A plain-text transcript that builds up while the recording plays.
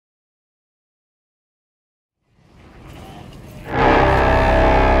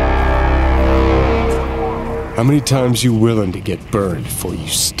How many times you willing to get burned before you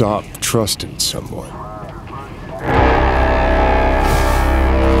stop trusting someone?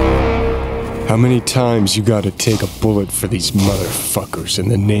 How many times you gotta take a bullet for these motherfuckers in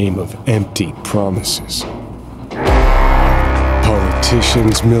the name of empty promises?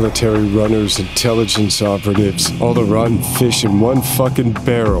 Politicians, military runners, intelligence operatives, all the rotten fish in one fucking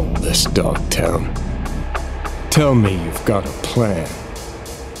barrel, this Dogtown. Tell me you've got a plan.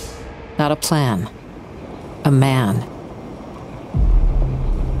 Not a plan. A man.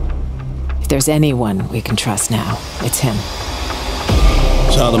 If there's anyone we can trust now, it's him.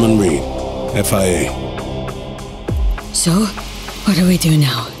 Solomon Reed, FIA. So, what do we do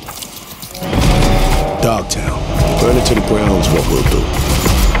now? Dogtown. Burn it to the ground is what we'll do.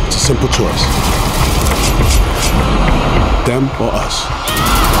 It's a simple choice. Them or us.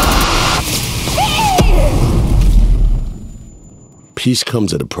 Peace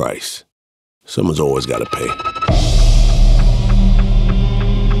comes at a price. Someone's always got to pay.